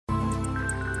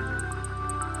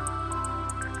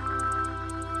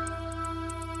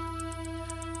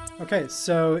Okay,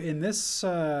 so in this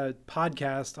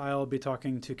podcast, I'll be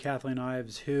talking to Kathleen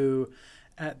Ives, who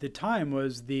at the time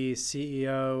was the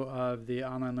CEO of the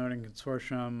Online Learning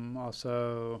Consortium,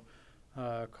 also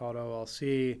called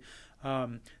OLC.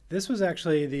 This was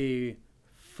actually the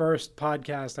first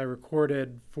podcast I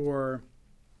recorded for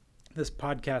this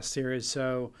podcast series.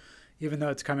 So even though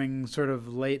it's coming sort of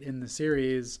late in the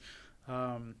series,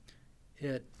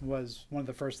 it was one of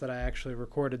the first that I actually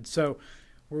recorded. So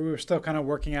we were still kind of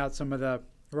working out some of the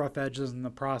rough edges in the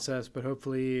process, but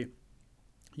hopefully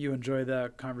you enjoy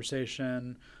the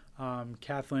conversation.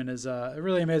 Kathleen is a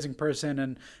really amazing person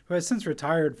and who has since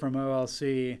retired from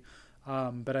OLC,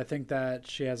 but I think that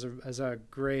she has a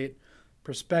great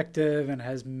perspective and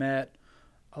has met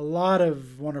a lot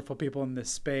of wonderful people in this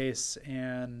space,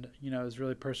 and is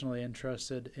really personally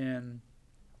interested in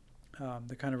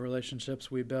the kind of relationships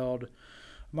we build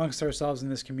amongst ourselves in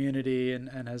this community,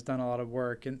 and has done a lot of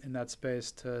work in that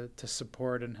space to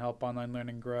support and help online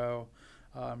learning grow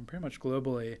pretty much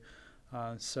globally.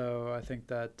 So I think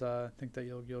that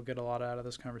you'll get a lot out of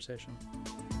this conversation.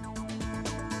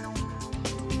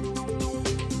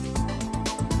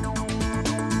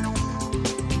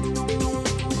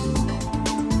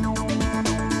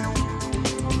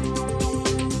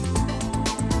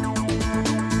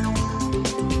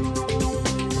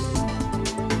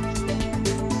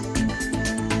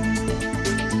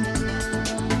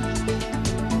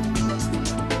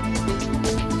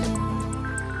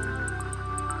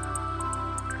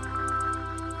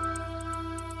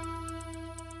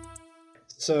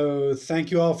 So thank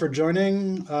you all for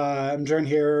joining. I'm joined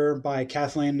here by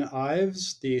Kathleen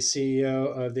Ives, the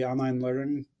CEO of the Online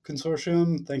Learning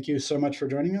Consortium. Thank you so much for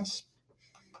joining us.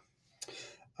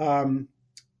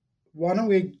 Why don't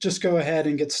we just go ahead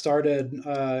and get started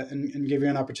and give you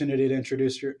an opportunity to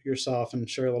introduce yourself and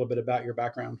share a little bit about your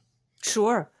background.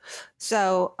 Sure.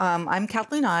 So I'm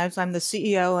Kathleen Ives. I'm the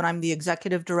CEO and I'm the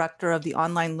executive director of the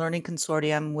Online Learning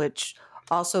Consortium, which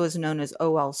also is known as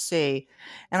OLC.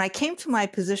 And I came to my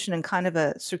position in kind of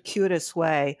a circuitous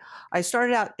way. I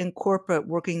started out in corporate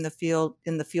working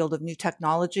in the field of new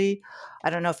technology. I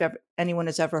don't know if anyone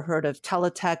has ever heard of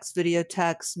teletext,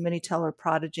 videotext, Minitel, or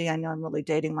Prodigy. I know I'm really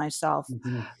dating myself,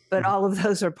 but all of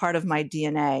those are part of my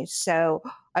DNA. So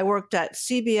I worked at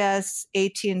CBS,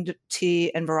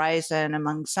 AT&T, and Verizon,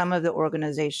 among some of the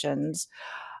organizations.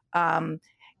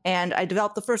 And I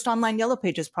developed the first online Yellow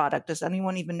Pages product. Does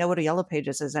anyone even know what a Yellow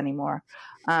Pages is anymore?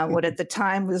 What at the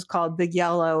time was called Big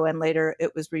Yellow, and later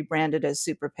it was rebranded as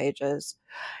Super Pages.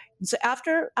 And so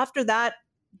after that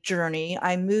journey,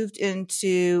 I moved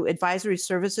into advisory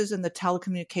services in the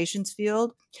telecommunications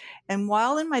field. And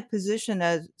while in my position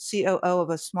as COO of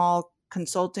a small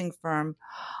consulting firm,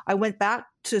 I went back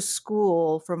to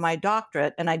school for my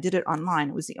doctorate, and I did it online.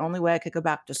 It was the only way I could go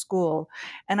back to school.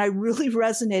 And I really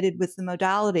resonated with the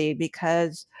modality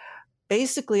because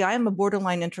basically I am a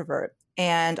borderline introvert,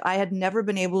 and I had never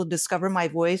been able to discover my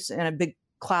voice in a big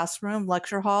classroom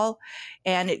lecture hall.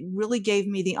 And it really gave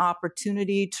me the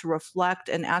opportunity to reflect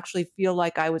and actually feel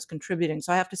like I was contributing.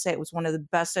 So I have to say it was one of the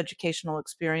best educational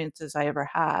experiences I ever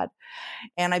had.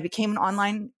 And I became an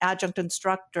online adjunct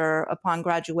instructor upon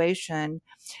graduation.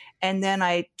 And then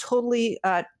I totally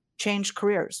changed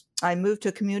careers. I moved to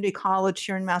a community college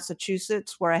here in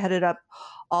Massachusetts, where I headed up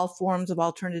all forms of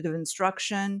alternative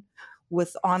instruction,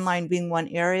 with online being one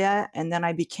area. And then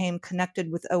I became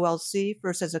connected with OLC,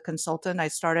 first as a consultant. I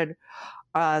started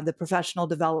the Professional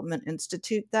Development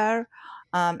Institute there.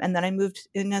 And then I moved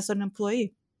in as an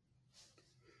employee.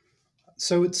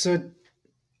 So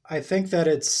I think that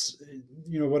it's,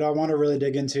 what I want to really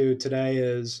dig into today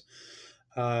is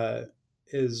what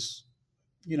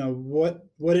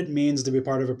it means to be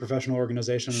part of a professional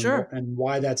organization. Sure. And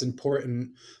why that's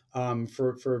important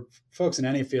for folks in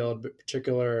any field, but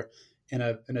particular in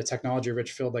a technology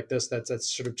rich field like this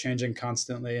that's sort of changing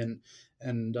constantly.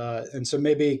 And so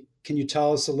maybe can you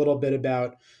tell us a little bit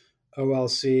about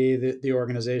OLC, the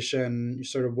organization,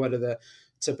 sort of what are the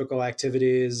typical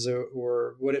activities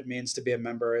or what it means to be a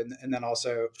member, and then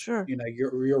also Sure.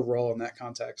 your role in that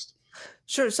context.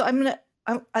 Sure. So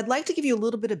I'd like to give you a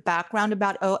little bit of background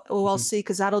about OLC,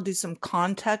 because that'll do some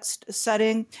context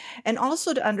setting, and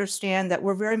also to understand that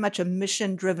we're very much a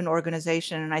mission-driven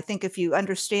organization. And I think if you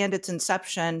understand its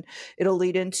inception, it'll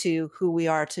lead into who we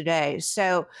are today.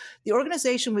 So the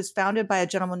organization was founded by a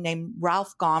gentleman named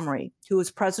Ralph Gomery, who was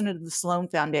president of the Sloan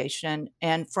Foundation,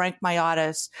 and Frank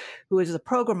Maiotis, who was the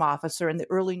program officer in the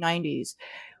early 90s.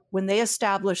 when they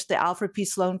established the Alfred P.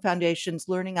 Sloan Foundation's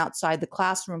Learning Outside the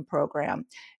Classroom program.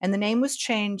 And the name was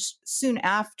changed soon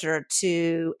after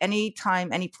to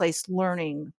Anytime, Anyplace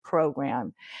Learning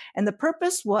program. And the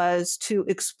purpose was to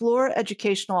explore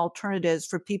educational alternatives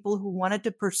for people who wanted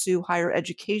to pursue higher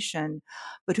education,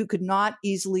 but who could not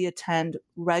easily attend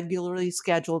regularly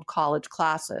scheduled college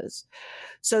classes.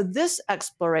 So this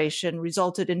exploration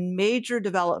resulted in major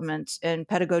developments in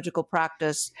pedagogical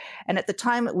practice. And at the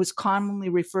time, it was commonly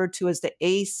referred to as the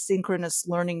Asynchronous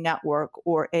Learning Network,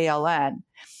 or ALN.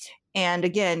 And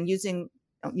again, using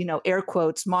air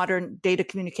quotes, modern data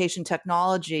communication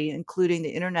technology, including the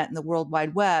internet and the World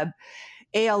Wide Web,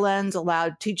 ALNs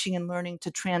allowed teaching and learning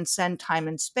to transcend time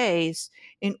and space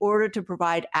in order to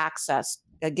provide access,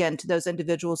 again, to those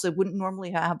individuals that wouldn't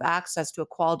normally have access to a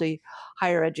quality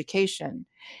higher education.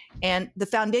 And the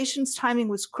foundation's timing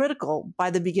was critical by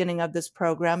the beginning of this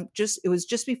program. It was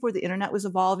just before the internet was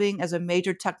evolving as a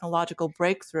major technological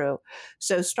breakthrough.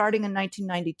 So starting in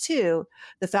 1992,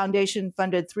 the foundation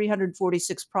funded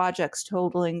 346 projects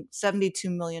totaling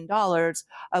 $72 million,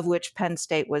 of which Penn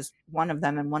State was one of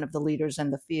them and one of the leaders in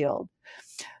the field.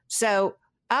 So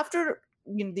after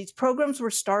these programs were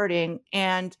starting,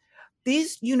 and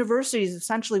these universities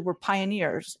essentially were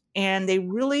pioneers, and they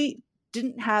really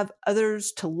didn't have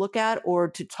others to look at or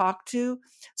to talk to.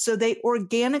 So they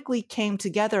organically came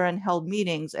together and held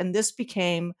meetings. And this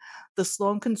became the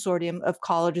Sloan Consortium of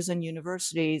Colleges and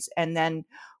Universities, and then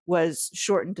was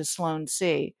shortened to Sloan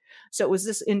C. So it was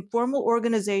this informal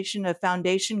organization of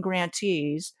foundation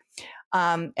grantees.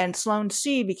 And Sloan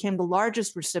C became the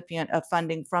largest recipient of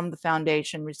funding from the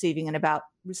foundation, receiving about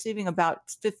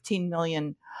 15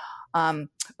 million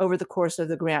over the course of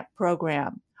the grant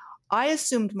program. I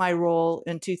assumed my role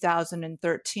in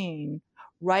 2013,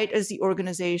 right as the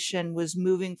organization was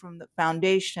moving from the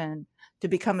foundation to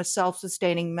become a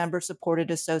self-sustaining member-supported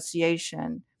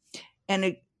association.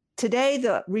 And today,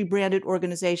 the rebranded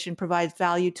organization provides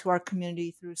value to our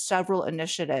community through several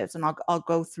initiatives, and I'll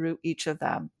go through each of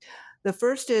them. The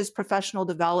first is professional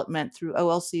development through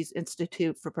OLC's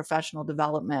Institute for Professional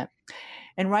Development.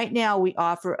 And right now we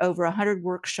offer over 100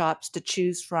 workshops to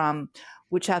choose from,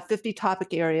 which have 50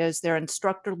 topic areas. They're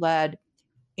instructor-led,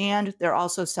 and they're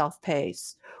also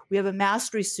self-paced. We have a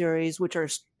mastery series, which are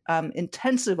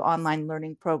intensive online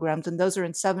learning programs, and those are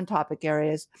in 7 topic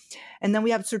areas. And then we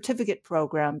have certificate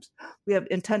programs. We have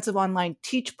intensive online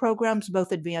teach programs,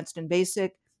 both advanced and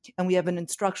basic, and we have an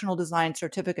instructional design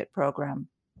certificate program.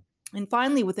 And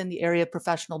finally, within the area of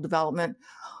professional development,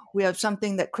 we have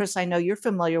something that, Chris, I know you're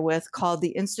familiar with, called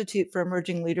the Institute for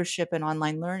Emerging Leadership in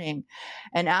Online Learning.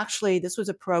 And actually, this was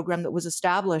a program that was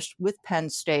established with Penn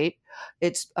State.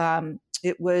 It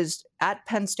was at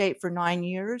Penn State for 9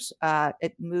 years.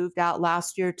 It moved out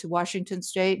last year to Washington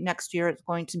State. Next year, it's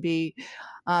going to be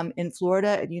in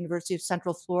Florida, at the University of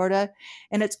Central Florida.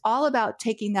 And it's all about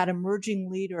taking that emerging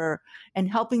leader and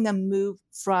helping them move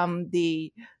from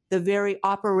the very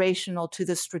operational to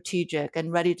the strategic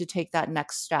and ready to take that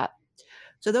next step.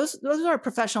 So those are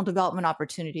professional development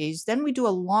opportunities. Then we do a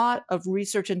lot of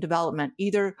research and development,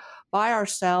 either by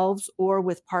ourselves or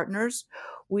with partners.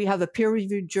 We have a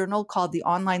peer-reviewed journal called the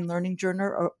Online Learning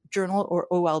Journal, or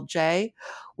OLJ.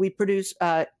 We produce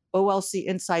OLC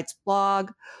Insights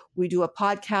blog. We do a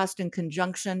podcast in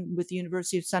conjunction with the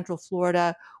University of Central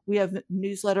Florida. We have a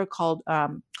newsletter called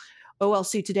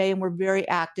OLC Today, and we're very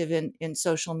active in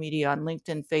social media on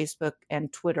LinkedIn, Facebook,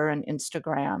 and Twitter and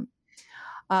Instagram.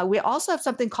 We also have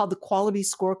something called the Quality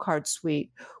Scorecard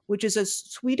Suite, which is a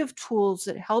suite of tools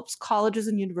that helps colleges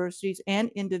and universities and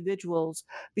individuals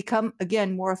become,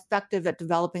 again, more effective at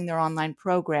developing their online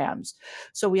programs.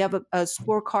 So we have a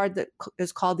scorecard that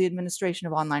is called the Administration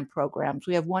of Online Programs.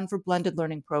 We have one for blended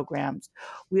learning programs.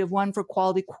 We have one for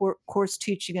quality course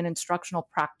teaching and instructional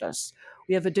practice.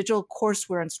 We have a digital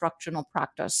courseware instructional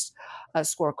practice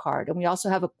scorecard. And we also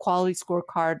have a quality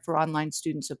scorecard for online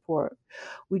student support.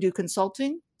 We do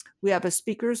consulting. We have a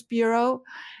speakers bureau,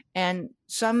 and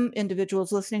some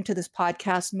individuals listening to this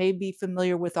podcast may be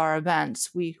familiar with our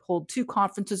events. We hold 2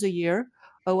 conferences a year,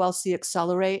 OLC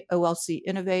Accelerate, OLC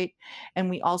Innovate,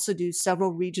 and we also do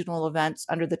several regional events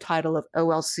under the title of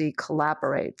OLC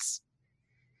Collaborates.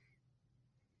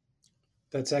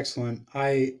 That's excellent.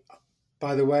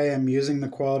 By the way, I'm using the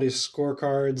quality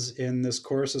scorecards in this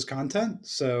course as content,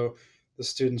 so the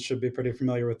students should be pretty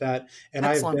familiar with that. And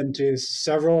excellent. I've been to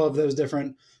several of those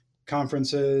different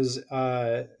conferences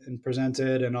and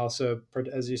presented, and also,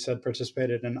 as you said,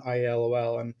 participated in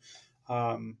IALOL,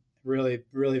 and really,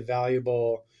 really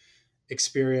valuable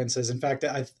experiences. In fact,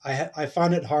 I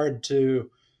find it hard to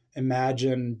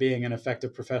imagine being an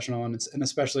effective professional, and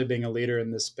especially being a leader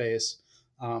in this space,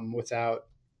 without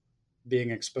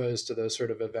being exposed to those sort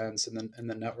of events and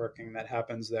the networking that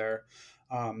happens there.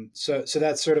 So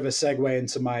that's sort of a segue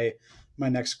into my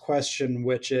next question,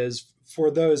 which is for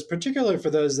those, particularly for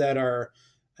those that are,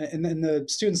 and the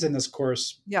students in this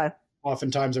course Yeah.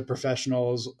 oftentimes are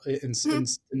professionals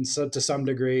to some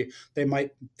degree. They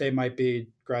might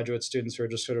be graduate students who are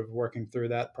just sort of working through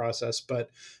that process.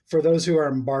 But for those who are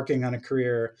embarking on a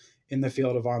career in the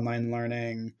field of online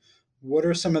learning, what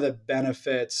are some of the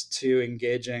benefits to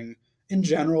engaging in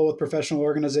general with professional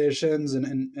organizations,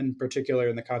 and in particular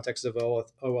in the context of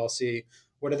OLC?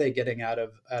 What are they getting out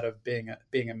of being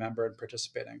a member and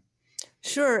participating?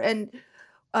 Sure. And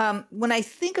when I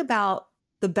think about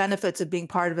the benefits of being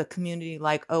part of a community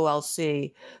like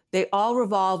OLC, they all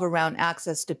revolve around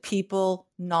access to people,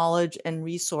 knowledge, and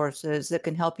resources that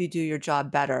can help you do your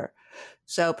job better.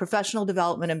 So, professional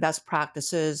development and best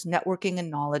practices, networking and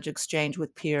knowledge exchange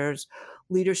with peers,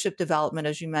 leadership development,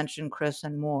 as you mentioned, Chris,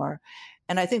 and more.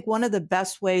 And I think one of the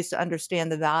best ways to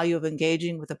understand the value of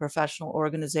engaging with a professional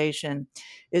organization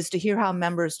is to hear how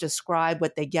members describe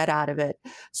what they get out of it.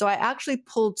 So I actually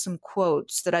pulled some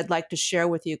quotes that I'd like to share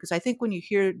with you because I think when you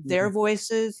hear their Mhm.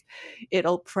 voices,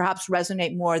 it'll perhaps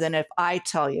resonate more than if I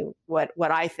tell you what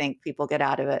I think people get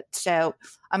out of it. So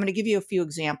I'm going to give you a few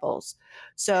examples. Sure.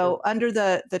 So under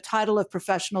the title of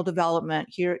professional development,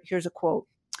 here's a quote.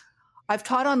 I've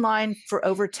taught online for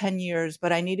over 10 years,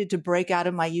 but I needed to break out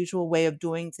of my usual way of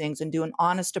doing things and do an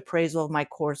honest appraisal of my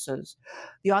courses.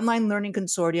 The Online Learning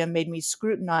Consortium made me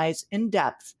scrutinize in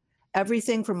depth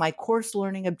everything from my course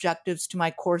learning objectives to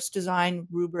my course design,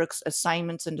 rubrics,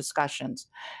 assignments, and discussions.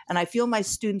 And I feel my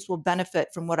students will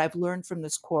benefit from what I've learned from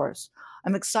this course.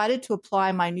 I'm excited to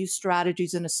apply my new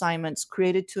strategies and assignments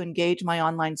created to engage my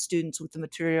online students with the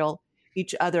material,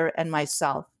 each other, and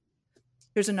myself.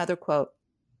 Here's another quote.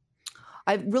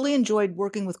 I've really enjoyed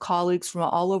working with colleagues from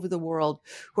all over the world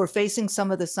who are facing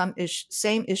some of the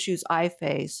same issues I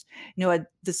face, had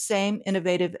the same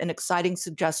innovative and exciting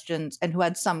suggestions, and who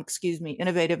had some,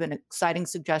 innovative and exciting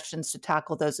suggestions to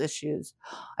tackle those issues.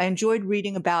 I enjoyed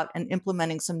reading about and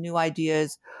implementing some new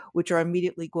ideas, which are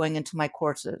immediately going into my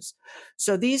courses.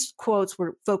 So these quotes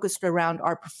were focused around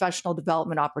our professional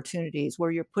development opportunities, where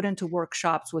you're put into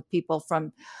workshops with people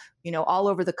from all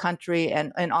over the country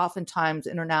and oftentimes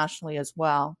internationally as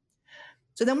well.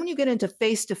 So then when you get into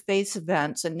face-to-face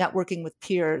events and networking with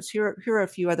peers, here are a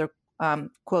few other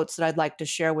quotes that I'd like to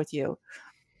share with you.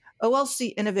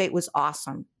 OLC Innovate was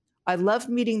awesome. I loved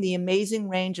meeting the amazing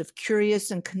range of curious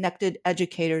and connected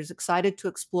educators excited to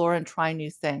explore and try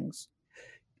new things.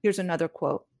 Here's another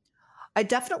quote. I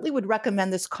definitely would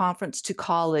recommend this conference to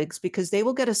colleagues because they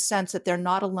will get a sense that they're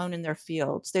not alone in their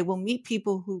fields. They will meet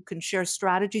people who can share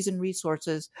strategies and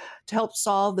resources to help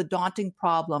solve the daunting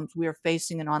problems we are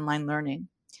facing in online learning.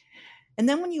 And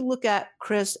then when you look at,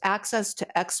 Chris, access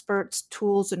to experts,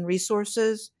 tools, and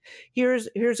resources, here's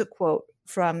a quote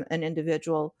from an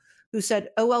individual who said,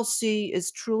 OLC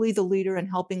is truly the leader in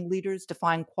helping leaders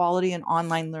define quality in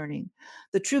online learning.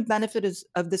 The true benefit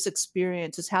of this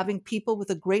experience is having people with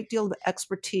a great deal of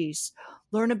expertise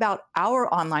learn about our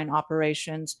online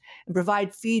operations and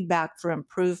provide feedback for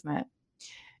improvement.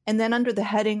 And then under the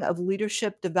heading of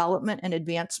leadership development and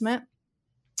advancement,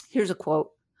 here's a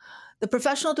quote. The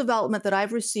professional development that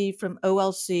I've received from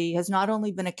OLC has not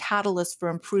only been a catalyst for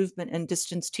improvement in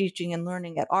distance teaching and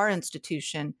learning at our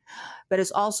institution, but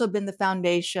has also been the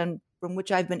foundation from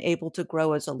which I've been able to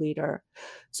grow as a leader.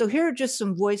 So here are just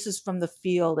some voices from the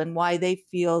field and why they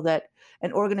feel that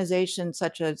an organization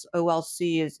such as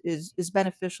OLC is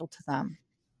beneficial to them.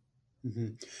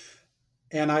 Mhm.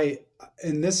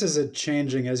 And this is a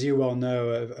changing, as you well know,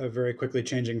 a very quickly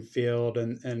changing field,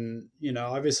 and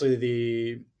obviously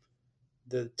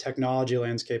the technology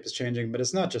landscape is changing, but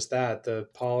it's not just that. The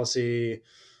policies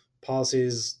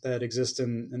that exist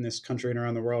in this country and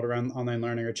around the world around online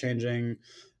learning are changing,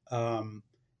 um,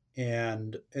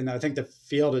 and I think the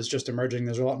field is just emerging.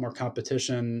 There's a lot more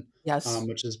competition, Yes.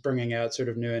 which is bringing out sort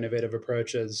of new innovative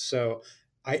approaches. So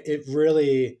it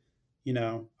really,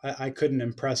 I couldn't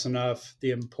impress enough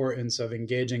the importance of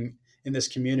engaging in this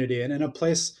community and in a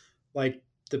place like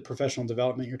the professional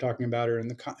development you're talking about, or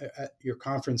in at your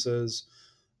conferences.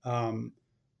 Um,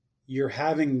 you're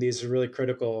having these really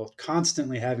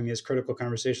constantly having these critical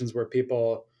conversations where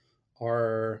people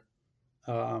are,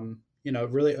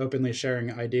 really openly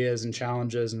sharing ideas and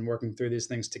challenges and working through these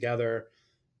things together.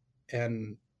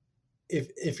 And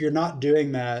if you're not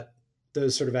doing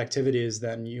those sort of activities,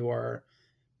 then you are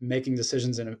making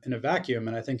decisions in a vacuum.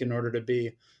 And I think in order to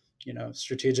be,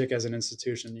 strategic as an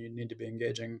institution, you need to be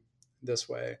engaging this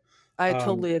way. I Um,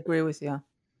 totally agree with you.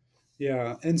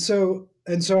 yeah. And so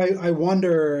And so I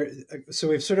wonder. So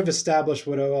we've sort of established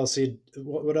what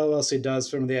OLC does,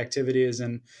 some of the activities,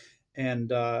 and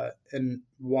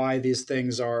why these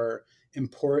things are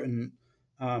important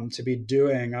to be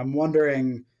doing. I'm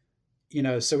wondering,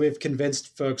 so we've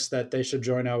convinced folks that they should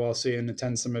join OLC and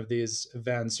attend some of these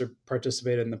events or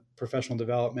participate in the professional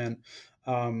development.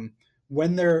 Um,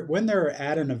 when they're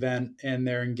at an event and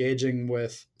they're engaging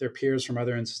with their peers from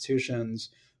other institutions,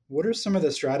 what are some of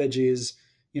the strategies?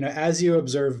 As you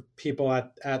observe people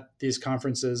at these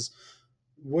conferences,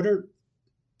 what are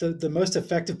the most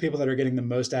effective people that are getting the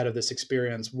most out of this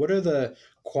experience? What are the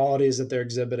qualities that they're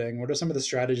exhibiting? What are some of the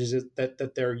strategies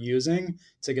that they're using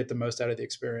to get the most out of the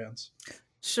experience?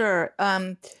 Sure.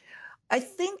 I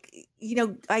think,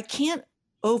 I can't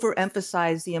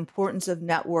overemphasize the importance of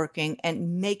networking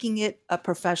and making it a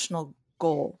professional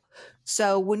goal.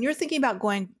 So when you're thinking about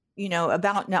going,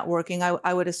 about networking,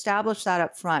 I would establish that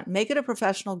up front, make it a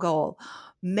professional goal,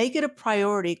 make it a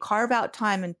priority, carve out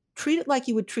time and treat it like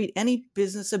you would treat any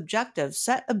business objective,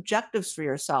 set objectives for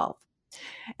yourself.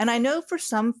 And I know for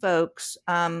some folks,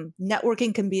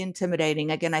 networking can be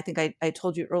intimidating. Again, I think I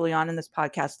told you early on in this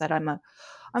podcast that I'm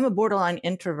a borderline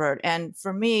introvert. And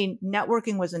for me,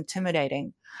 networking was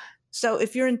intimidating. So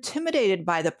if you're intimidated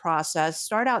by the process,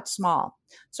 start out small.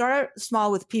 Start out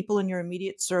small with people in your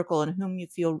immediate circle and whom you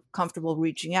feel comfortable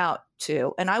reaching out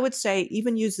to. And I would say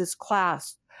even use this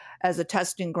class as a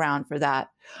testing ground for that,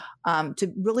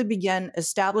 to really begin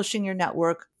establishing your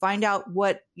network, find out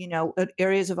what,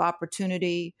 areas of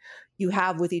opportunity you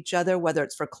have with each other, whether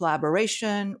it's for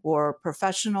collaboration or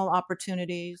professional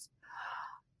opportunities.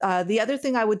 The other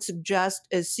thing I would suggest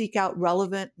is seek out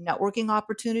relevant networking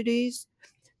opportunities.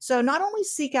 So not only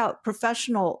seek out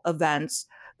professional events,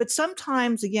 but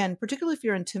sometimes, again, particularly if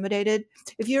you're intimidated,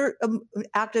 if you're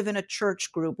active in a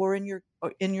church group or in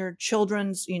your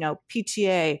children's,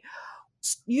 PTA,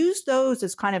 use those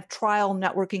as kind of trial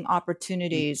networking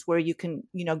opportunities where you can,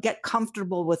 get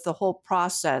comfortable with the whole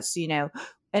process,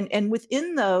 and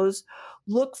within those,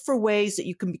 look for ways that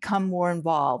you can become more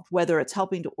involved, whether it's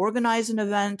helping to organize an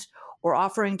event or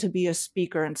offering to be a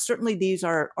speaker. And certainly these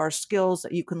are skills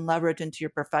that you can leverage into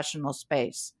your professional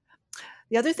space.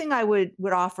 The other thing I would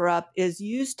offer up is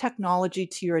use technology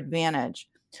to your advantage,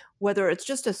 whether it's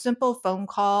just a simple phone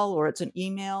call or it's an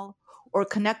email or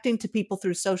connecting to people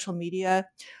through social media.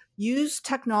 Use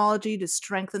technology to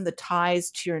strengthen the ties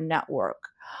to your network.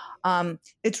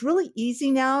 It's really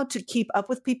easy now to keep up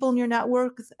with people in your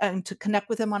network and to connect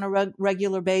with them on a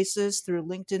regular basis through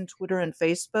LinkedIn, Twitter, and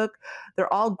Facebook.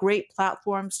 They're all great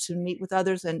platforms to meet with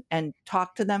others and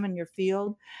talk to them in your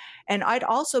field. And I'd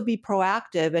also be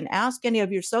proactive and ask any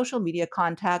of your social media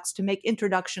contacts to make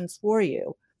introductions for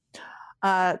you.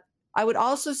 Uh, I would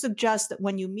also suggest that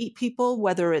when you meet people,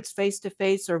 whether it's face to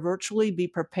face or virtually, be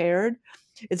prepared.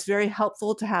 It's very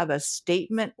helpful to have a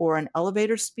statement or an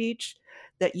elevator speech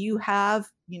that you have,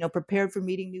 prepared for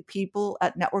meeting new people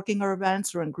at networking or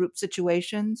events or in group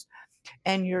situations.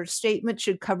 And your statement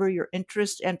should cover your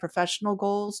interests and professional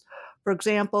goals. For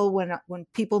example, when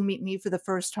people meet me for the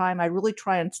first time, I really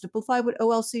try and simplify what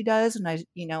OLC does, and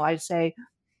I say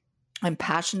I'm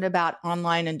passionate about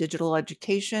online and digital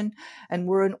education, and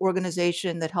we're an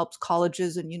organization that helps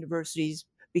colleges and universities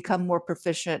become more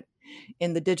proficient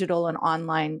in the digital and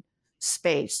online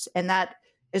space. And that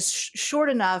is short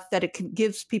enough that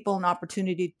gives people an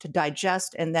opportunity to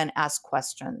digest and then ask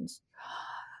questions.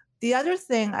 The other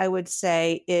thing I would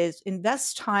say is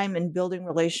invest time in building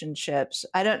relationships.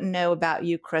 I don't know about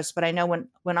you, Chris, but I know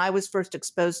when I was first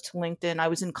exposed to LinkedIn, I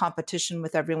was in competition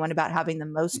with everyone about having the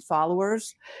most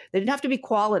followers. They didn't have to be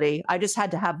quality. I just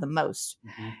had to have the most.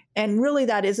 Mm-hmm. And really,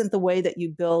 that isn't the way that you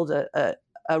build a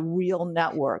real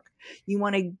network. You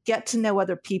want to get to know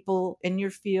other people in your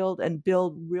field and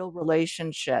build real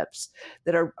relationships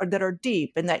that are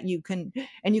deep, and that you can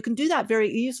do that very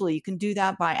easily. You can do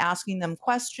that by asking them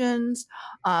questions,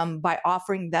 by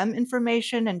offering them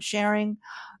information and sharing.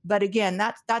 But again,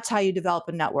 that's how you develop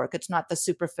a network. It's not the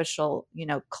superficial,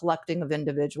 collecting of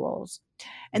individuals.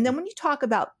 And then when you talk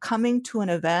about coming to an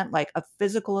event, like a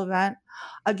physical event,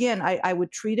 again, I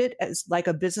would treat it as like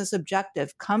a business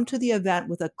objective. Come to the event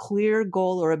with a clear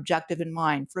goal or objective in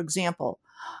mind. For example,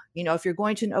 if you're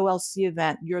going to an OLC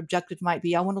event, your objective might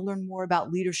be, I want to learn more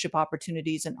about leadership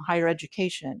opportunities in higher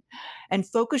education, and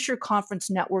focus your conference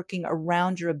networking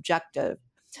around your objective.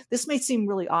 This may seem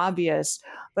really obvious,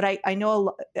 but I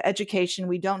know education,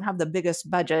 we don't have the biggest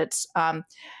budgets.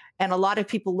 And a lot of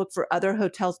people look for other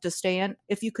hotels to stay in.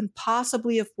 If you can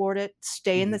possibly afford it,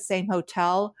 stay in the same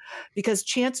hotel, because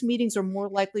chance meetings are more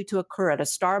likely to occur at a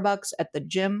Starbucks, at the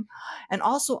gym, and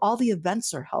also all the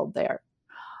events are held there.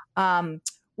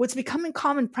 What's becoming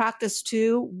common practice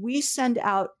too, we send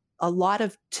out a lot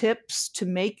of tips to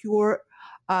make your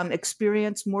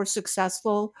experience more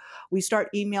successful. We start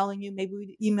emailing you, maybe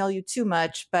we email you too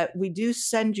much, but we do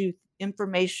send you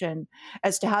information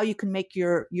as to how you can make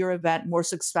your event more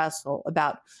successful,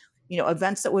 about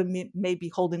events that we may be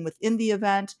holding within the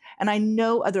event. And I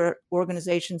know other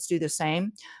organizations do the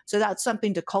same. So that's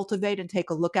something to cultivate and take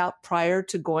a look at prior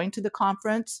to going to the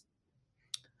conference.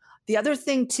 The other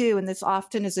thing too, and this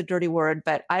often is a dirty word,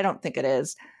 but I don't think it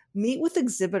is, meet with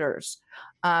exhibitors.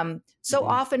 So Mhm.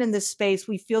 often in this space,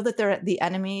 we feel that they're the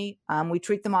enemy. We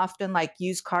treat them often like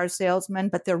used car salesmen,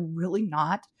 but they're really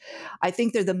not. I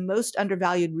think they're the most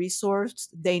undervalued resource.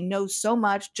 They know so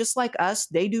much, just like us.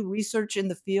 They do research in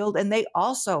the field, and they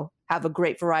also have a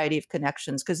great variety of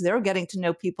connections because they're getting to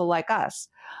know people like us.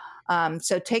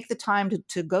 So take the time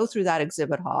to go through that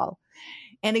exhibit hall.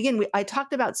 And again, I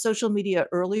talked about social media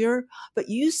earlier, but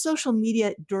use social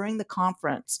media during the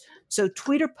conference. So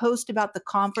tweet or post about the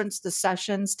conference, the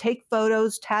sessions, take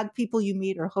photos, tag people you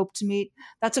meet or hope to meet.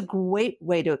 That's a great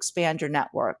way to expand your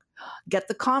network. Get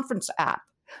the conference app.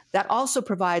 That also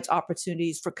provides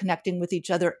opportunities for connecting with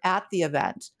each other at the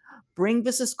event. Bring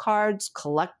business cards,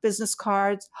 collect business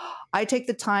cards. I take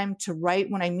the time to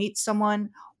write when I meet someone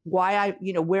why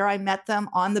where I met them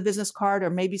on the business card,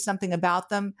 or maybe something about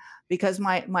them, because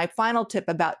my final tip,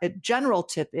 about a general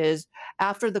tip, is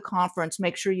after the conference,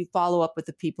 make sure you follow up with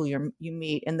the people you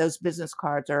meet, and those business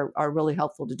cards are really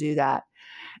helpful to do that.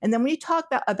 And then when you talk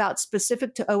about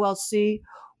specific to OLC,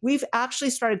 we've actually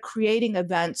started creating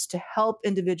events to help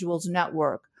individuals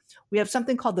network. We have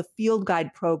something called the Field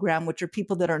Guide program, which are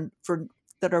people that are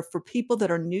for people that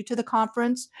are new to the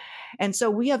conference. And so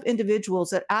we have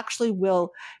individuals that actually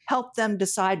will help them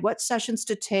decide what sessions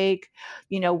to take.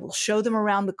 We'll show them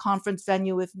around the conference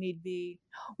venue if need be.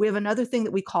 We have another thing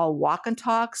that we call walk and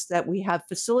talks, that we have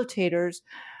facilitators.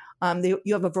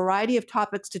 You have a variety of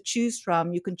topics to choose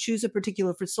from. You can choose a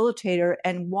particular facilitator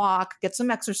and get some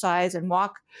exercise and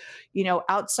walk,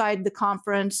 outside the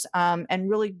conference, and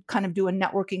really kind of do a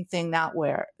networking thing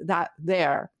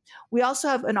there. We also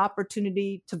have an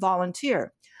opportunity to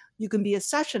volunteer. You can be a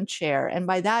session chair. And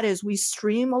by that is, we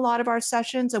stream a lot of our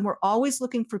sessions, and we're always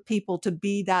looking for people to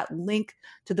be that link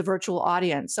to the virtual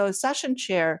audience. So a session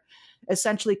chair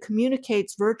essentially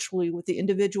communicates virtually with the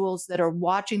individuals that are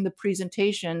watching the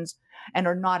presentations and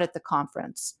are not at the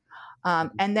conference.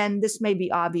 And then this may be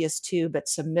obvious too, but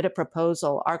submit a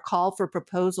proposal. Our call for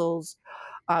proposals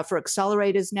for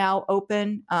Accelerate is now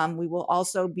open. We will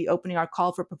also be opening our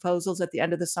call for proposals at the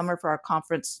end of the summer for our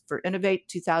conference for Innovate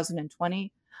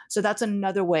 2020. So that's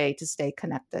another way to stay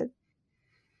connected.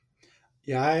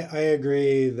 Yeah, I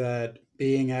agree that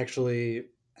being actually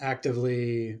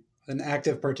actively an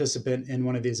active participant in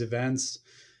one of these events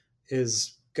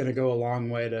is going to go a long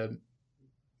way to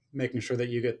making sure that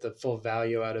you get the full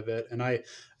value out of it.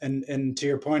 And to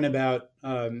your point about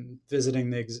visiting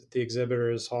the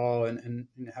exhibitors hall and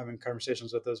having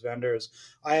conversations with those vendors,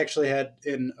 I actually had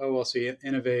in OLC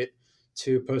Innovate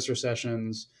 2 poster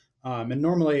sessions. And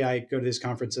normally I go to these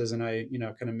conferences and I,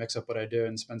 kind of mix up what I do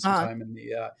and spend some time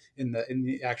in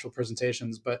the actual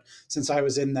presentations. But since I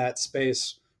was in that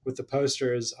space with the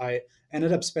posters, I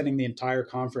ended up spending the entire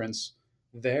conference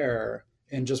there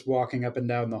and just walking up and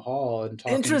down the hall and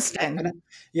talking. Interesting.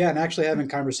 And actually having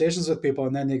conversations with people.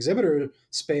 And then the exhibitor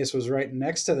space was right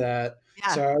next to that.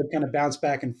 Yeah. So I would kind of bounce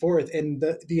back and forth. And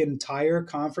the entire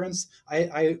conference,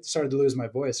 I started to lose my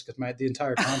voice because the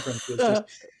entire conference was just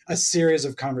a series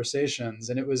of conversations.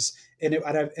 And it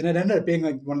ended up being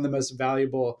like one of the most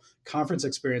valuable conference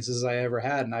experiences I ever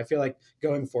had. And I feel like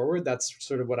going forward, that's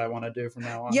sort of what I want to do from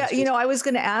now on. Yeah, I was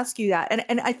going to ask you that.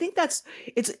 And I think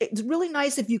it's really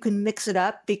nice if you can mix it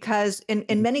up, because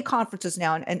in many conferences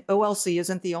now, and OLC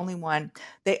isn't the only one,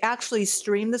 they actually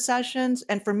stream the sessions.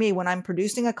 And for me, when I'm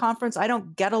producing a conference, I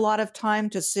don't get a lot of time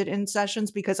to sit in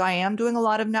sessions because I am doing a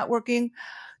lot of networking.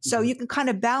 So you can kind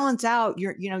of balance out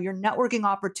your networking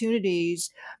opportunities,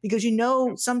 because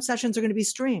some sessions are going to be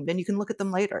streamed and you can look at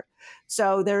them later.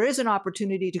 So there is an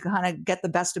opportunity to kind of get the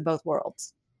best of both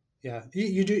worlds. Yeah,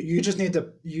 you do. You just need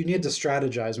to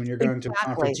strategize when you're going to a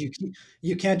conference.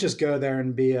 You can't just go there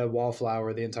and be a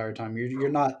wallflower the entire time. You're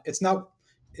not. It's not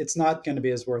going to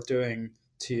be as worth doing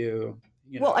to you.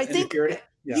 Well, I think.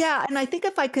 Yeah. And I think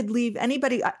if I could leave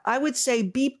anybody, I would say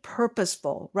be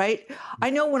purposeful, right? I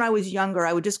know when I was younger,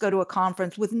 I would just go to a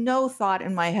conference with no thought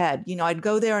in my head. I'd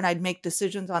go there and I'd make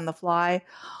decisions on the fly.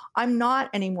 I'm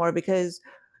not anymore, because,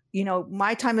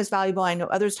 my time is valuable. I know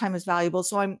others' time is valuable.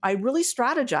 So I really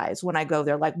strategize when I go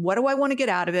there. Like, what do I want to get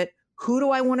out of it? Who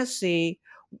do I want to see?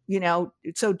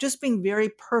 So just being very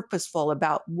purposeful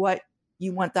about what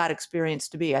you want that experience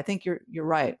to be. I think you're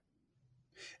right.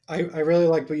 I really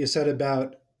like what you said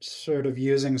about sort of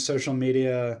using social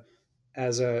media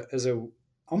as a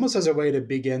almost as a way to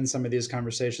begin some of these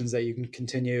conversations that you can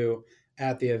continue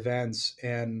at the events.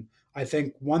 And I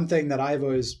think one thing that I've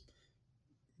always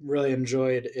really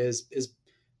enjoyed is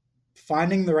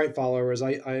finding the right followers.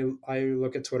 I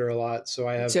look at Twitter a lot, so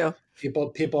I Me have too.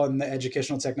 people in the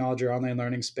educational technology or online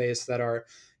learning space that are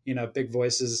big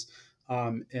voices,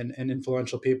 and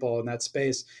influential people in that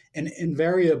space. And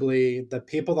invariably, the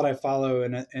people that I follow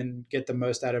and get the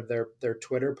most out of their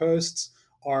Twitter posts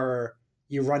are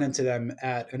you run into them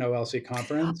at an OLC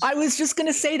conference. I was just going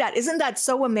to say that. Isn't that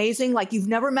so amazing? Like you've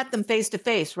never met them face to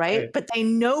face, right? Right. But they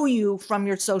know you from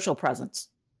your social presence.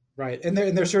 Right, and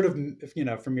they're sort of,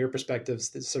 from your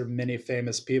perspectives, sort of many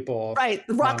famous people. Right.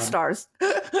 The rock Um, stars.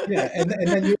 yeah, and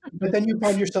then you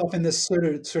find yourself in this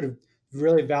sort of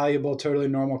really valuable, totally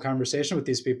normal conversation with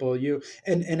these people.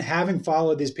 And having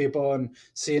followed these people and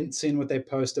seen what they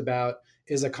post about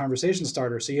is a conversation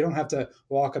starter. So you don't have to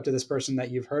walk up to this person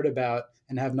that you've heard about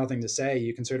and have nothing to say.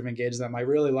 You can sort of engage them. I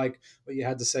really like what you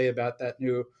had to say about that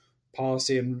new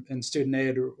policy and student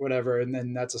aid or whatever, and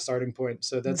then that's a starting point.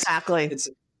 So Exactly. it's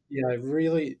yeah,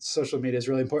 really, social media is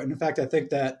really important. In fact, I think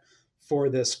that for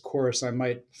this course, I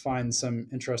might find some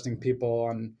interesting people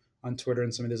on Twitter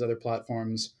and some of these other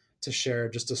platforms to share,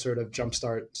 just to sort of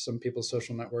jumpstart some people's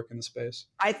social network in the space.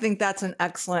 I think that's an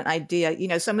excellent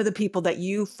idea. Some of the people that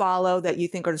you follow that you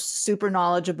think are super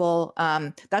knowledgeable,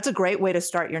 that's a great way to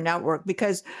start your network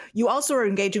because you also are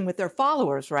engaging with their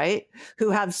followers, right? Who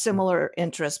have similar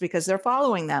interests because they're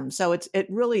following them. So it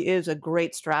really is a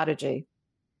great strategy.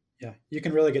 Yeah, you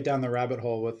can really get down the rabbit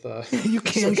hole with You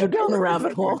can go social down the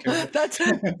rabbit hole. networking. That's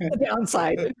the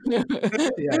downside. Yeah,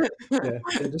 yeah.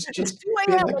 So just Just doing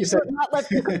be it, like you but said. not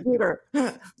left your computer.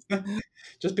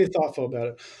 Just be thoughtful about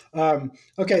it.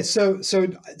 Okay, so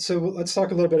let's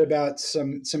talk a little bit about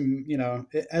some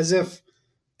as if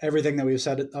everything that we've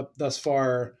said up thus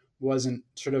far wasn't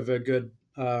sort of a good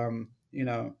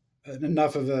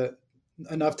enough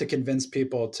enough to convince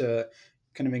people to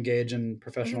kind of engage in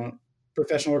Mhm.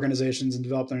 professional organizations and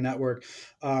develop their network.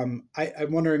 I'm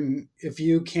wondering if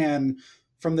you can,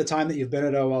 from the time that you've been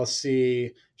at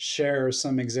OLC, share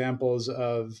some examples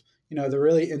of the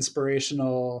really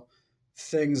inspirational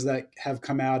things that have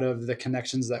come out of the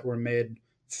connections that were made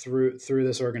through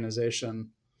this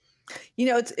organization.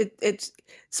 It's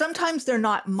sometimes they're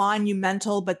not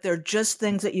monumental, but they're just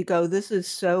things that you go, this is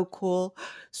so cool.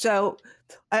 So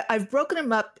I've broken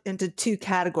them up into two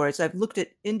categories. I've looked at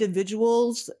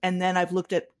individuals and then I've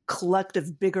looked at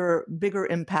collective, bigger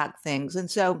impact things. And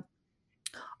so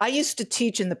I used to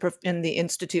teach in the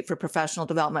Institute for Professional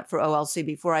Development for OLC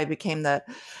before I became the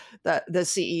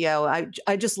CEO.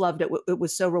 I just loved it. It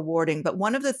was so rewarding. But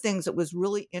one of the things that was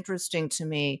really interesting to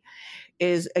me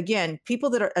is, again, people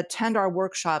that attend our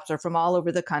workshops are from all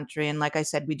over the country. And like I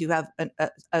said, we do have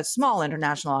a small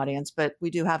international audience, but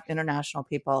we do have international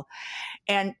people.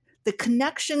 And the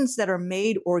connections that are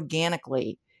made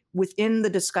organically within the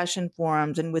discussion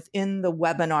forums and within the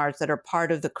webinars that are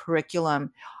part of the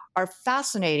curriculum are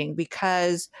fascinating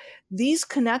because these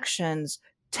connections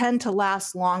tend to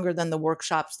last longer than the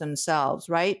workshops themselves,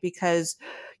 right? Because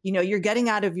you're getting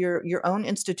out of your own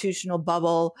institutional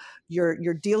bubble. You're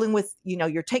dealing with,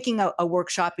 you're taking a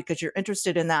workshop because you're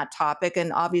interested in that topic,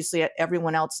 and obviously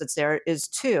everyone else that's there is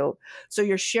too. So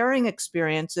you're sharing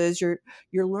experiences, you're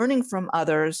learning from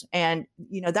others, and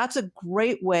that's a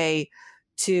great way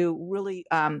to really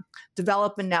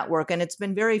develop a network. And it's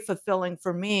been very fulfilling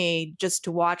for me just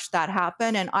to watch that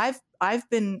happen. And I've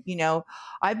been,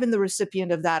 I've been the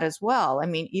recipient of that as well. I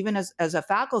mean, even as a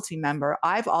faculty member,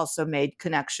 I've also made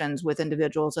connections with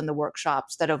individuals in the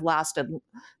workshops that have lasted,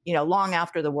 long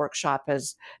after the workshop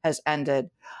has ended.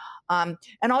 And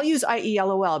I'll use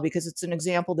IELOL because it's an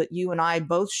example that you and I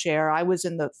both share. I was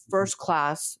in the first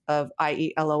class of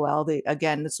IELOL.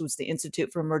 Again, this was the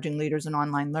Institute for Emerging Leaders in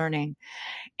Online Learning.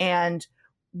 And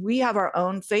we have our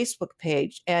own Facebook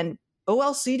page. And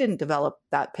OLC didn't develop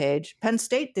that page. Penn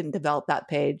State didn't develop that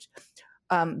page.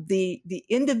 The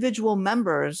individual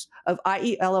members of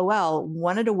IELOL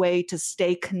wanted a way to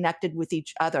stay connected with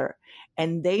each other,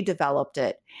 and they developed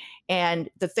it. And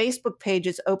the Facebook page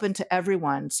is open to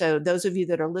everyone. So those of you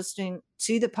that are listening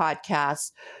to the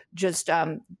podcast, just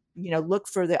look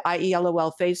for the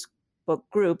IELOL Facebook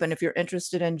group, and if you're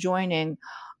interested in joining,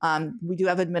 we do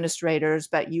have administrators,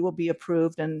 but you will be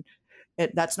approved, and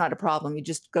that's not a problem. You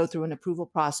just go through an approval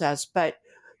process, but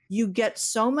you get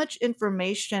so much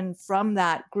information from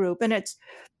that group. And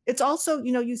it's also,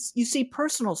 you see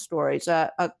personal stories.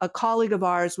 A colleague of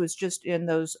ours was just in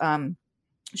those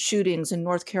shootings in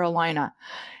North Carolina,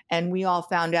 and we all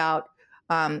found out,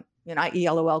 an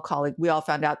IELOL colleague, we all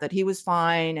found out that he was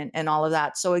fine, and all of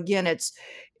that. So again, it's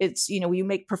you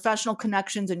make professional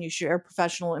connections and you share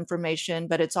professional information,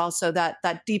 but it's also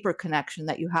that deeper connection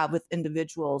that you have with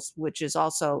individuals, which is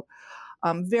also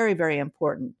very, very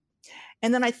important.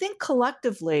 And then I think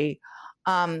collectively,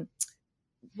 um,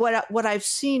 what I've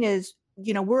seen is,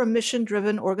 we're a mission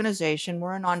driven organization,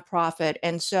 we're a nonprofit,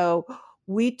 and so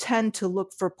we tend to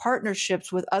look for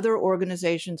partnerships with other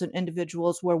organizations and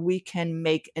individuals where we can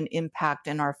make an impact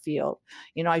in our field.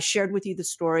 I shared with you the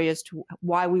story as to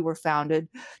why we were founded,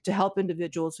 to help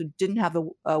individuals who didn't have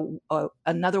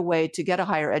another way to get a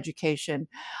higher education.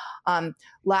 Um,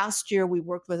 Last year, we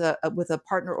worked with a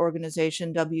partner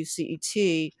organization,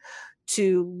 WCET,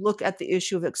 to look at the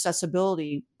issue of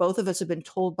accessibility. Both of us have been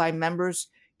told by members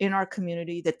in our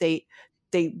community that they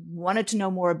wanted to know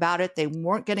more about it. They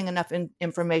weren't getting enough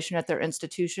information at their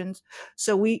institutions.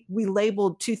 So we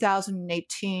labeled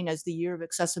 2018 as the year of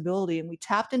accessibility, and we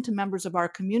tapped into members of our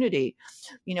community.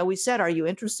 We said, are you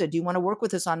interested? Do you want to work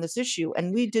with us on this issue?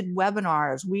 And we did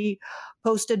webinars, we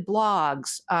posted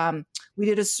blogs, we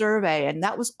did a survey, and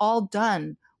that was all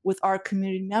done with our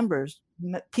community members,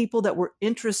 people that were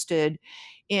interested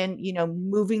in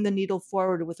moving the needle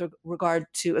forward with regard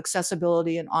to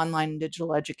accessibility and online and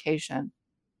digital education.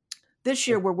 This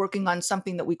year, we're working on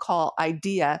something that we call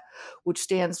IDEA, which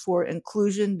stands for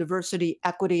Inclusion, Diversity,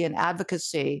 Equity, and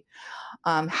Advocacy.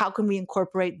 How can we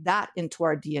incorporate that into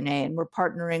our DNA? And we're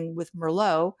partnering with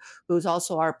Merlot, who's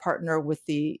also our partner with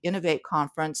the Innovate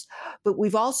Conference. But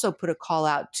we've also put a call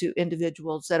out to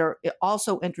individuals that are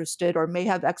also interested or may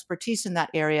have expertise in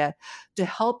that area to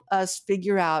help us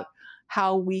figure out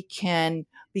how we can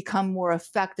become more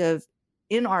effective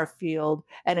in our field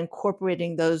at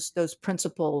incorporating those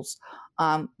principles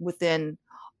within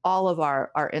all of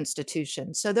our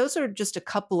institutions. So those are just a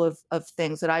couple of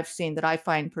things that I've seen that I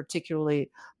find particularly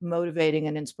motivating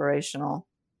and inspirational.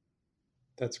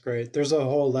 That's great. There's a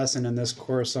whole lesson in this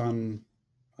course on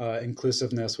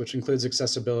inclusiveness, which includes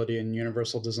accessibility and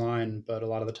universal design, but a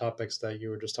lot of the topics that you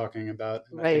were just talking about.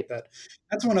 And I think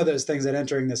that's one of those things that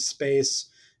entering this space,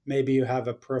 maybe you have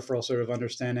a peripheral sort of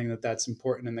understanding that that's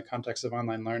important in the context of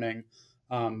online learning,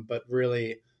 but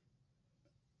really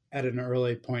at an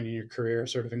early point in your career,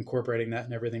 sort of incorporating that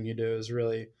in everything you do is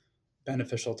really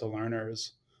beneficial to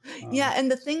learners. Yeah, and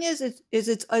the thing is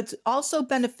it's also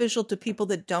beneficial to people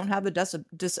that don't have a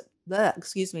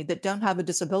that don't have a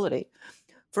disability.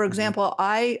 For example,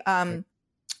 I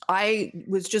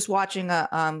was just watching a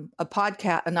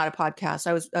podcast, not a podcast.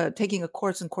 I was taking a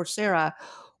course in Coursera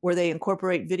where they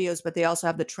incorporate videos, but they also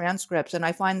have the transcripts. And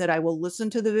I find that I will listen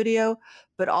to the video,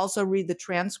 but also read the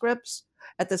transcripts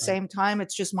at the same time.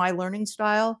 It's just my learning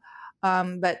style.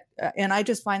 And I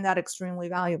just find that extremely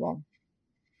valuable.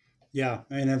 Yeah,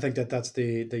 I mean, I think that's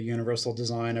the universal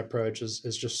design approach is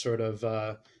just sort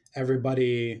of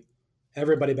everybody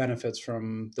benefits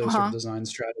from those sort of design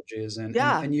strategies,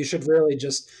 and you should really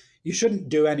you shouldn't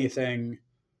do anything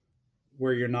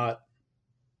where you're not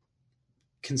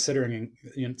considering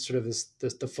sort of this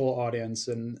the full audience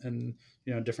and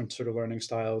different sort of learning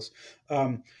styles.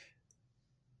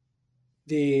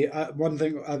 The one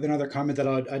thing, another comment that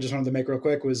I just wanted to make real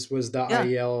quick was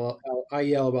the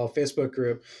IELOL Facebook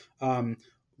group.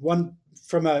 One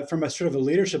from a sort of a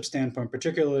leadership standpoint,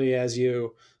 particularly as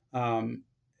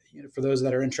for those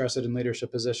that are interested in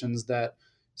leadership positions, that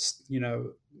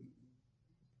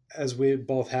as we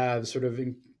both have sort of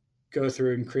go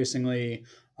through increasingly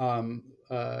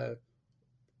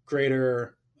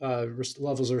greater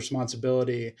levels of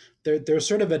responsibility, there's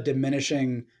sort of a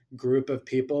diminishing group of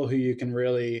people who you can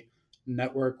really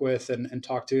network with and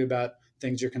talk to about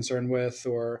things you're concerned with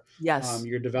or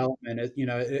your development.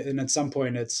 And at some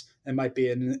point it might be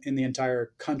in the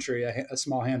entire country, a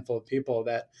small handful of people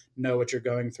that know what you're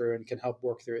going through and can help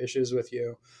work through issues with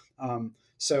you.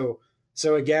 So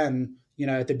again,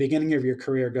 at the beginning of your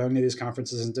career, going to these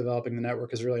conferences and developing the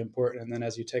network is really important. And then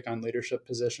as you take on leadership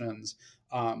positions,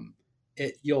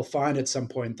 you'll find at some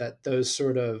point that those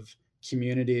sort of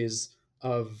communities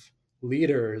of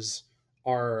leaders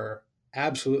are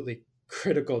absolutely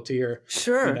critical to your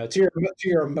to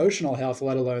your emotional health,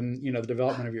 let alone the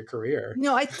development of your career.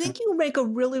 I think you make a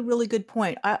really, really good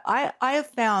point. I have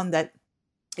found that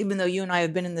even though you and I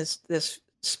have been in this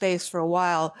space for a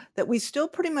while, that we still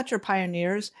pretty much are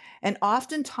pioneers, and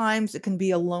oftentimes it can be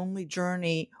a lonely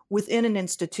journey within an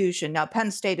institution. Now,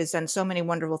 Penn State has done so many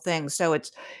wonderful things, so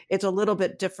it's a little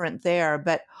bit different there.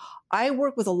 But I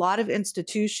work with a lot of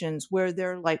institutions where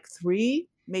there are like 3,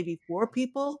 maybe 4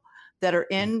 people that are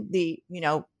in the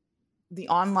the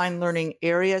online learning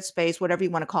area, space, whatever you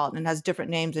want to call it, and it has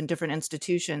different names in different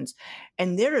institutions.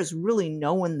 And there is really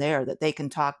no one there that they can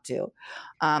talk to,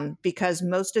 because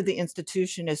most of the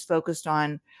institution is focused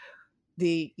on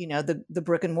the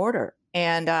brick and mortar.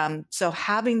 And so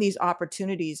having these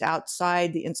opportunities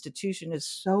outside the institution is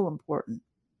so important.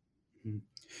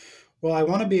 Well, I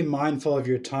want to be mindful of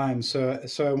your time, so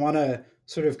I want to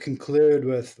sort of conclude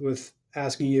with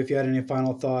asking you if you had any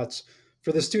final thoughts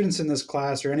for the students in this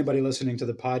class or anybody listening to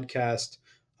the podcast,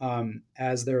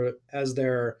 as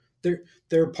they're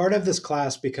part of this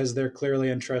class because they're clearly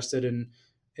interested in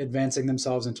advancing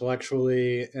themselves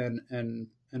intellectually and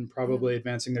probably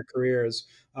advancing their careers.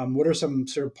 What are some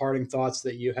sort of parting thoughts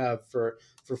that you have for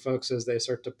folks as they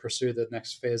start to pursue the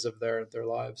next phase of their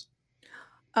lives?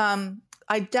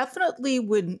 I definitely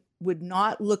would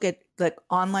not look at like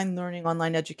online learning,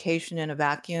 online education in a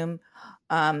vacuum.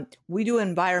 We do an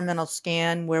environmental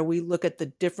scan where we look at the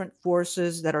different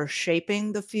forces that are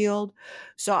shaping the field.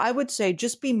 So I would say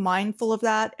just be mindful of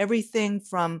that. Everything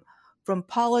from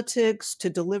politics to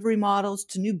delivery models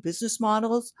to new business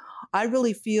models. I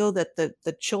really feel that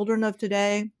the children of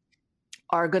today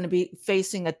are going to be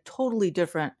facing a totally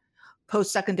different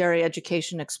post-secondary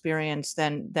education experience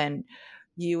than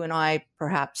you and I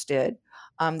perhaps did.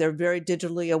 They're very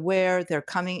digitally aware. They're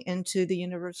coming into the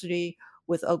university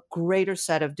with a greater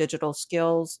set of digital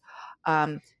skills.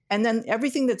 And then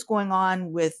everything that's going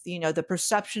on with, the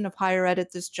perception of higher ed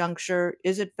at this juncture.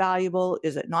 Is it valuable?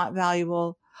 Is it not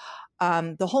valuable?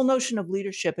 The whole notion of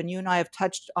leadership, and you and I have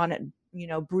touched on it,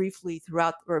 briefly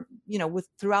throughout, or,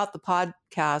 throughout the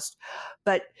podcast.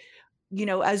 But,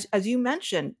 as you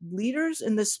mentioned, leaders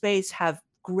in this space have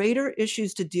greater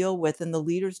issues to deal with than the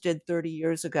leaders did 30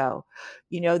 years ago.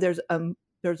 There's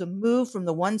a move from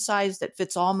the one size that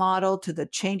fits all model to the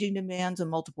changing demands of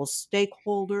multiple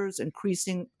stakeholders,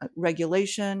 increasing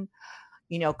regulation,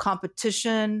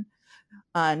 competition,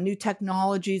 new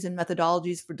technologies and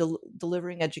methodologies for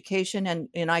delivering education.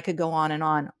 And I could go on and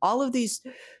on. All of these,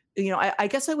 I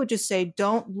guess I would just say,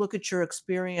 don't look at your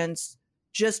experience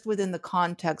just within the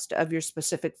context of your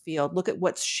specific field. Look at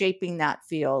what's shaping that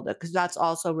field, because that's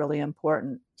also really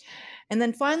important. And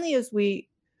then finally,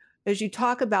 as you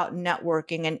talk about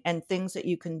networking and things that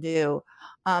you can do,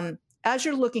 as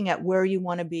you're looking at where you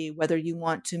want to be, whether you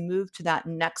want to move to that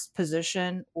next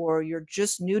position or you're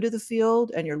just new to the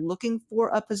field and you're looking for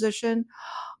a position,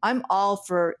 I'm all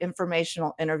for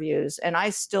informational interviews. And I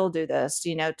still do this,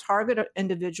 target an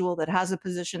individual that has a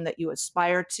position that you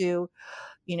aspire to,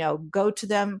 go to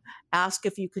them, ask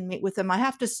if you can meet with them. I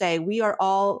have to say, we are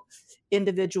all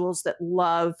individuals that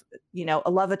love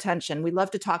attention. We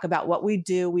love to talk about what we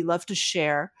do. We love to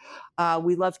share.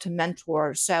 We love to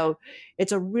mentor. So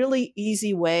it's a really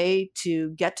easy way to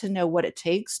get to know what it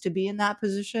takes to be in that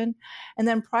position. And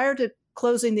then prior to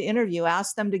closing the interview,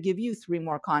 ask them to give you 3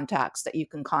 more contacts that you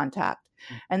can contact.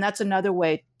 And that's another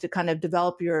way to kind of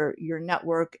develop your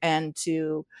network and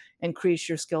to increase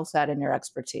your skill set and your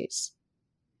expertise.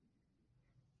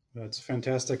 That's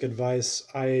fantastic advice.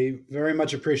 I very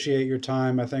much appreciate your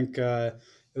time. I think it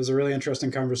was a really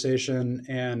interesting conversation,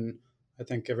 and I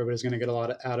think everybody's going to get a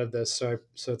lot out of this.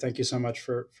 So thank you so much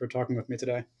for talking with me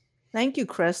today. Thank you,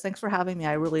 Chris. Thanks for having me.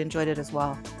 I really enjoyed it as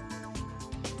well.